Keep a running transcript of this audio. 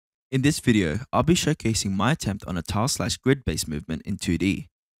In this video, I'll be showcasing my attempt on a tile/grid based movement in 2D.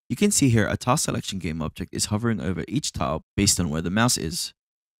 You can see here a tile selection game object is hovering over each tile based on where the mouse is.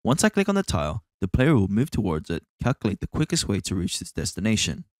 Once I click on the tile, the player will move towards it, calculate the quickest way to reach its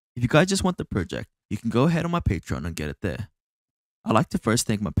destination. If you guys just want the project, you can go ahead on my Patreon and get it there. I'd like to first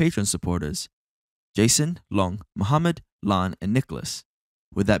thank my Patreon supporters, Jason, Long, Mohammed, Lan, and Nicholas.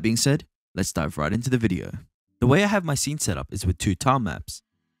 With that being said, let's dive right into the video. The way I have my scene set up is with two tile maps.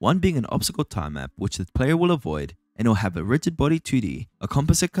 One being an obstacle tile map which the player will avoid, and it will have a rigid body 2D, a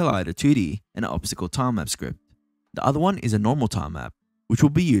composite collider 2D, and an obstacle tile map script. The other one is a normal tile map, which will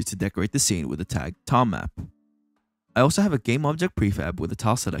be used to decorate the scene with the tag tile map. I also have a game object prefab with a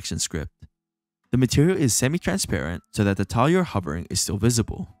tile selection script. The material is semi-transparent so that the tile you're hovering is still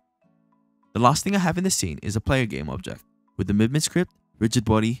visible. The last thing I have in the scene is a player game object, with the movement script, rigid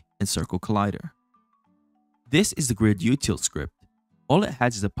body, and circle collider. This is the grid Utils script. All it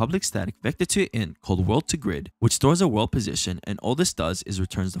has is a public static vector2int called world to grid, which stores a world position, and all this does is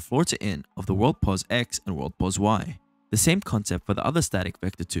returns the floor to int of the world pos x and world pos y. The same concept for the other static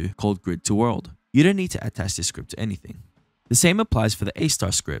vector2 called grid to world. You don't need to attach this script to anything. The same applies for the A*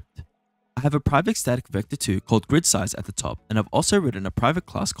 script. I have a private static vector2 called grid size at the top, and I've also written a private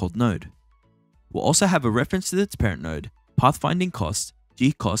class called node. We'll also have a reference to its parent node, pathfinding cost,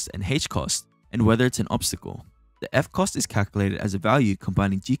 g cost, and h cost, and whether it's an obstacle. The f cost is calculated as a value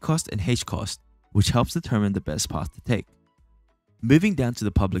combining g cost and h cost, which helps determine the best path to take. Moving down to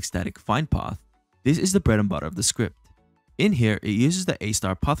the public static find path, this is the bread and butter of the script. In here, it uses the A*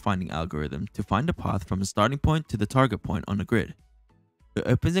 pathfinding algorithm to find a path from the starting point to the target point on the grid. It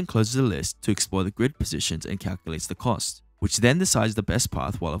opens and closes a list to explore the grid positions and calculates the cost, which then decides the best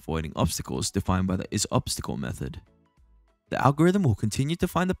path while avoiding obstacles defined by the isObstacle method. The algorithm will continue to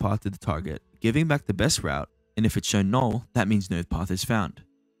find the path to the target, giving back the best route, and if it's shown null, that means no path is found.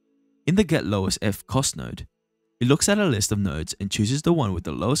 In the getLowestFCost node, it looks at a list of nodes and chooses the one with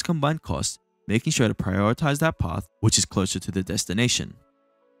the lowest combined cost, making sure to prioritize that path which is closer to the destination.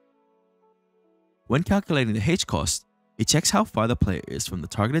 When calculating the h cost, it checks how far the player is from the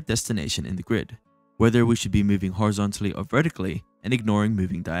targeted destination in the grid, whether we should be moving horizontally or vertically, and ignoring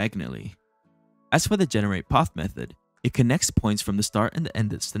moving diagonally. As for the generate path method, it connects points from the start and the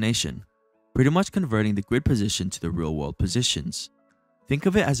end destination, pretty much converting the grid position to the real world positions. Think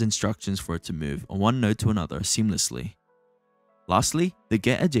of it as instructions for it to move on one node to another seamlessly. Lastly, the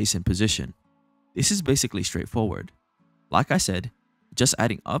get adjacent position. This is basically straightforward. Like I said, just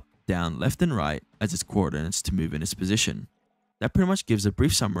adding up, down, left and right as its coordinates to move in its position. That pretty much gives a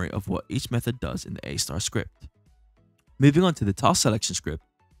brief summary of what each method does in the A* script. Moving on to the tile selection script,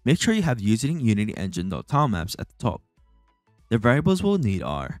 make sure you have using Unity engine.tilemaps at the top. The variables we'll need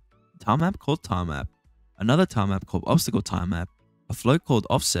are tile map called tilemap, another tile map called obstacle tilemap, a float called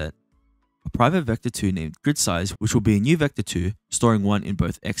offset, a private vector2 named grid size which will be a new vector2 storing 1 in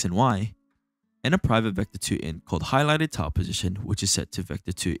both x and y, and a private vector2int called highlighted tile position which is set to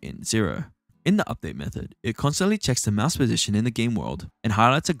vector2int 0. In the update method, it constantly checks the mouse position in the game world and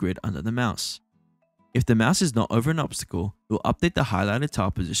highlights a grid under the mouse. If the mouse is not over an obstacle, it will update the highlighted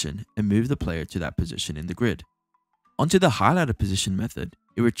tile position and move the player to that position in the grid. Onto the highlighted position method,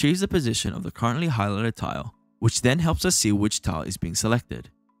 it retrieves the position of the currently highlighted tile, which then helps us see which tile is being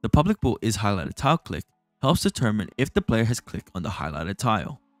selected. The public bool is highlighted tile click helps determine if the player has clicked on the highlighted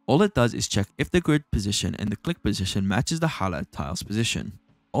tile. All it does is check if the grid position and the click position matches the highlighted tile's position.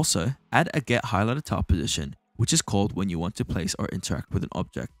 Also, add a get highlighted tile position, which is called when you want to place or interact with an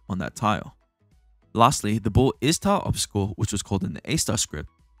object on that tile. Lastly, the bool is tile obstacle, which was called in the A* script,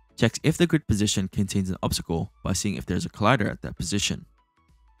 checks if the grid position contains an obstacle by seeing if there's a collider at that position.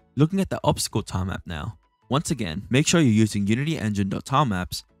 Looking at the obstacle tile map now, once again, make sure you're using Unity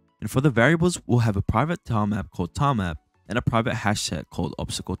engine.tilemaps, and for the variables, we'll have a private tile map called tilemap and a private hash set called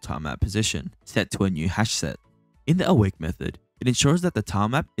obstacle tile map position, set to a new hash set. In the awake method, it ensures that the tile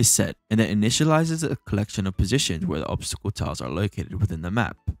map is set and then initializes a collection of positions where the obstacle tiles are located within the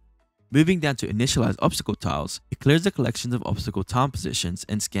map. Moving down to initialize obstacle tiles, it clears the collections of obstacle tile positions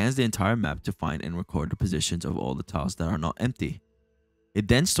and scans the entire map to find and record the positions of all the tiles that are not empty. It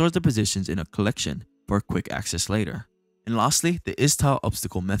then stores the positions in a collection for quick access later. And lastly, the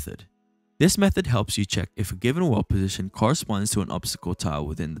isTileObstacle method. This method helps you check if a given world position corresponds to an obstacle tile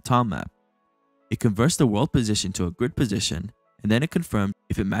within the tile map. It converts the world position to a grid position, and then it confirms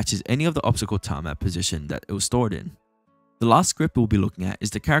if it matches any of the obstacle tile map position that it was stored in. The last script we'll be looking at is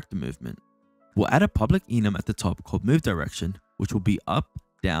the character movement. We'll add a public enum at the top called move direction, which will be up,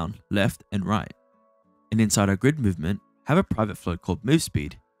 down, left, and right. And inside our grid movement, have a private float called move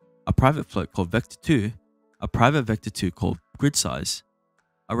speed, a private float called vector2, a private vector2 called grid size,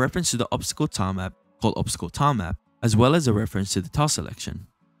 a reference to the obstacle tilemap called obstacle tilemap, as well as a reference to the tile selection.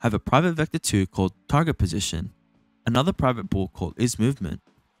 Have a private vector 2 called target position, another private bool called isMovement,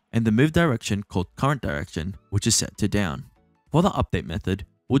 and the move direction called current direction, which is set to down. For the update method,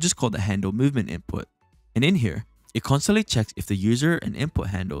 we'll just call the handle movement input, and in here, it constantly checks if the user and input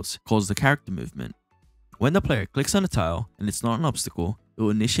handles calls the character movement. When the player clicks on a tile and it's not an obstacle, it will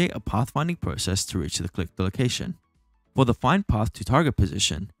initiate a pathfinding process to reach the clicked location. For the find path to target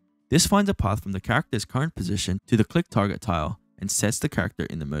position, this finds a path from the character's current position to the clicked target tile and sets the character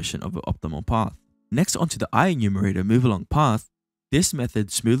in the motion of the optimal path. Next, onto the enumerator move along path, this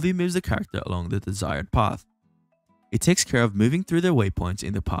method smoothly moves the character along the desired path. It takes care of moving through the waypoints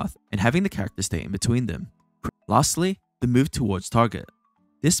in the path and having the character stay in between them. Lastly, the move towards target.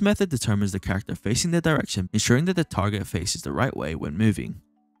 This method determines the character facing the direction, ensuring that the target faces the right way when moving.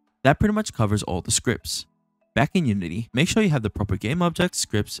 That pretty much covers all the scripts. Back in Unity, make sure you have the proper game objects,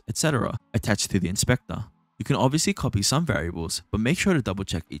 scripts, etc. attached to the inspector. You can obviously copy some variables, but make sure to double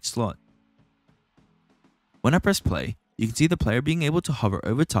check each slot. When I press play, you can see the player being able to hover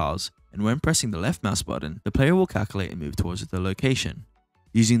over tiles, and when pressing the left mouse button, the player will calculate and move towards the location,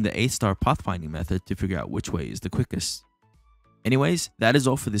 using the 8-star pathfinding method to figure out which way is the quickest. Anyways, that is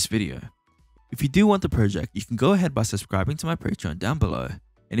all for this video. If you do want the project, you can go ahead by subscribing to my Patreon down below,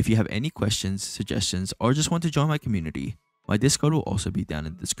 and if you have any questions, suggestions, or just want to join my community, my Discord will also be down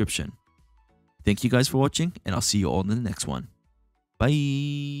in the description. Thank you guys for watching, and I'll see you all in the next one.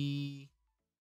 Bye!